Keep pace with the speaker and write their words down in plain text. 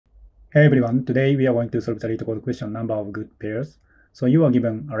Hey everyone, today we are going to solve the LeetCode question number of good pairs. So you are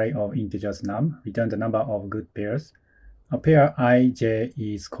given an array of integers num, return the number of good pairs. A pair ij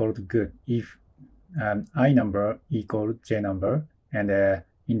is called good if I number equals j number and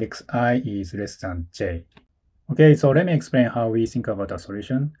index I is less than j. Okay, so let me explain how we think about a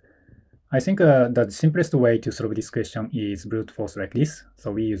solution. I think the simplest way to solve this question is brute force like this.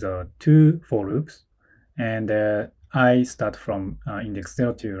 So we use two for loops, and I start from index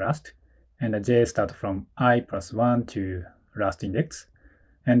 0 to last, and j start from I plus 1 to last index.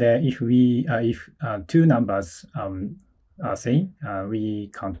 And if two numbers are same, we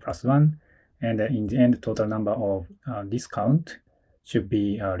count plus 1, and in the end, total number of this count should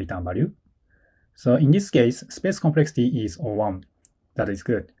be return value. So in this case, space complexity is O1. That is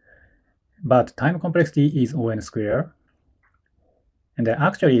good. But time complexity is O(n) square. And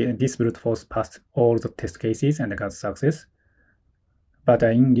actually, this brute force passed all the test cases and got success. But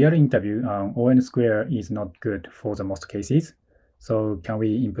in real interview, O(n) square is not good for the most cases. So can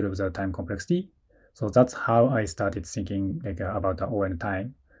we improve the time complexity? So that's how I started thinking about the O(n)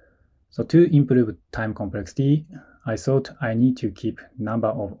 time. So to improve time complexity, I thought I need to keep number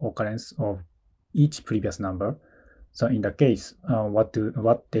of occurrence of each previous number. So in that case, what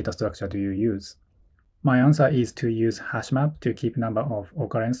data structure do you use? My answer is to use hash map to keep number of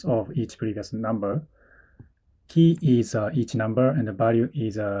occurrence of each previous number. Key is each number, and the value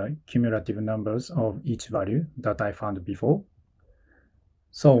is cumulative numbers of each value that I found before.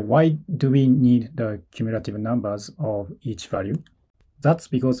 So why do we need the cumulative numbers of each value? That's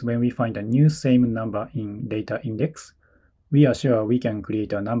because when we find a new same number in data index, we are sure we can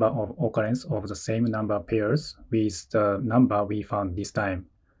create a number of occurrence of the same number pairs with the number we found this time.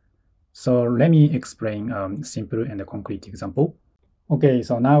 So let me explain a simple and a concrete example. Okay,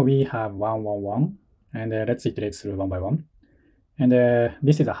 so now we have 1, 1, 1, and let's iterate through one by one. And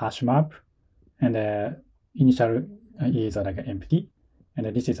this is a hash map, and initial is like empty,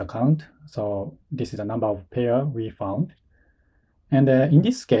 and this is a count. So this is the number of pair we found. And in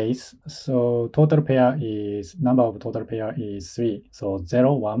this case, so number of total pair is 3. So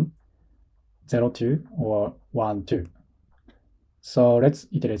 0, 1, 0, 2, or 1, 2. So let's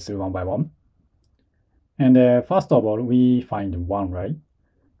iterate through one by one. And first of all, we find 1, right?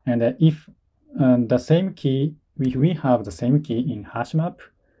 And if the same key, we have the same key in hash map,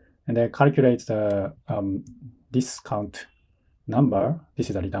 and calculate the this count number. This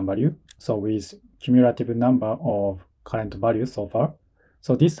is a return value. So with cumulative number of current values so far.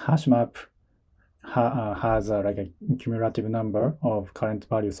 So this hash map has like a cumulative number of current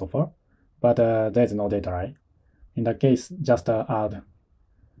values so far, but there's no data, right? In that case, just add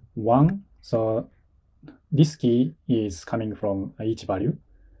 1. So this key is coming from each value,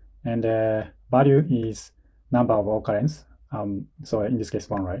 and value is number of occurrence. So in this case,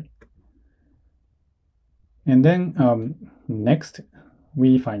 1, right? And then next,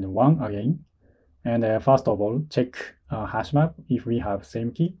 we find 1 again. And first of all, check hash map if we have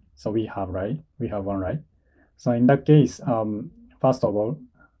same key. So we have 1, right? So in that case, first of all,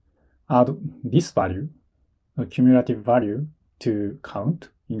 add this value, a cumulative value, to count.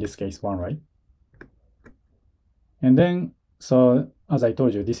 In this case, 1, right? And then, so as I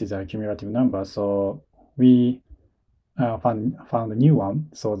told you, this is a cumulative number. So we found a new one.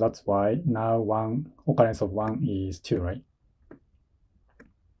 So that's why now occurrence of 1 is 2, right?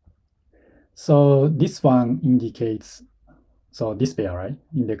 So this one indicates, so this pair, right?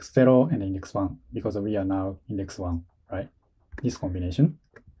 Index 0 and index 1, because we are now index 1, right? This combination.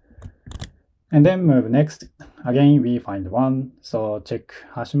 And then move next. Again, we find 1. So check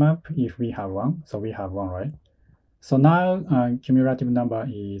hash map if we have 1. So we have 1, right? So now cumulative number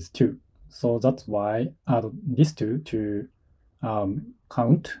is 2. So that's why add this 2 to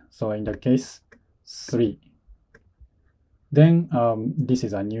count. So in that case, 3. Then this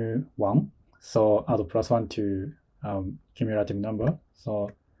is a new 1. So add plus 1 to cumulative number.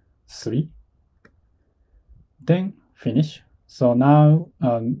 So 3. Then finish. So now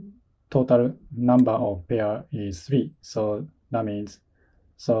total number of pair is 3. So that means,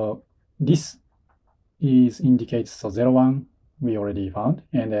 so this indicates, so 0, 1 we already found,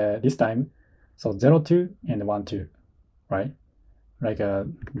 and this time, so 0, 2 and 1, 2, right? Like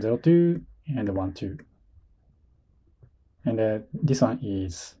 0, 2 and 1, 2. And this one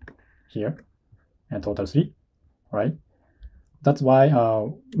is here, and total 3, right? That's why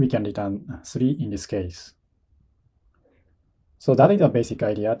we can return 3 in this case. So that is a basic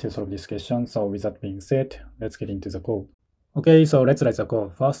idea to solve this question. So with that being said, let's get into the code. Okay, so let's write the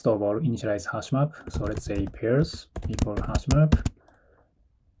code. First of all, initialize hash map. So let's say pairs equal hash map,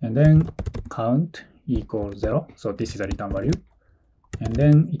 and then count equals 0. So this is a return value. and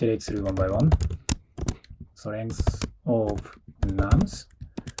then iterate through one by one. So length of nums,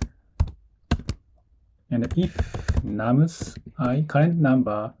 and if nums I current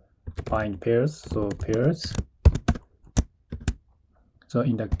number find pairs, so pairs. So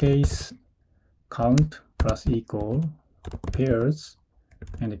in the case count plus equal pairs,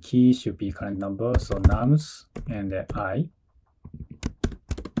 and the key should be current number, so nums and I.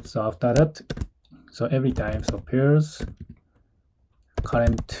 So after that, so every time, so pairs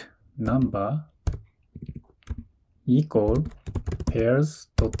current number equal pairs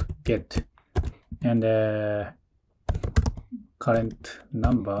dot get, and current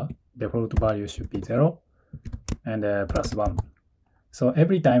number default value should be 0 and plus 1. So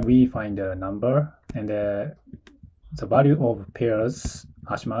every time we find a number, and the value of pairs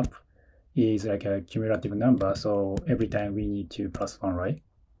hash map is like a cumulative number, so every time we need to plus 1, right?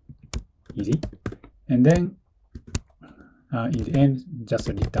 Easy. And then in the end, just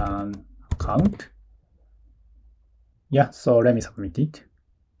return count. Yeah, so let me submit it.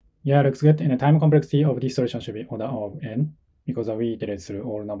 Yeah, looks good. And the time complexity of this solution should be order of n, because we iterate through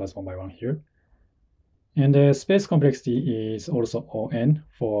all numbers one by one here. And the space complexity is also on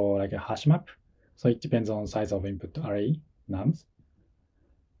for like a hash map. So it depends on size of input array nums.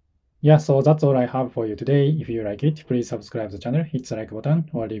 Yeah, so that's all I have for you today. If you like it, please subscribe to the channel, hit the like button,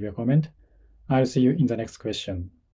 or leave a comment. I'll see you in the next question.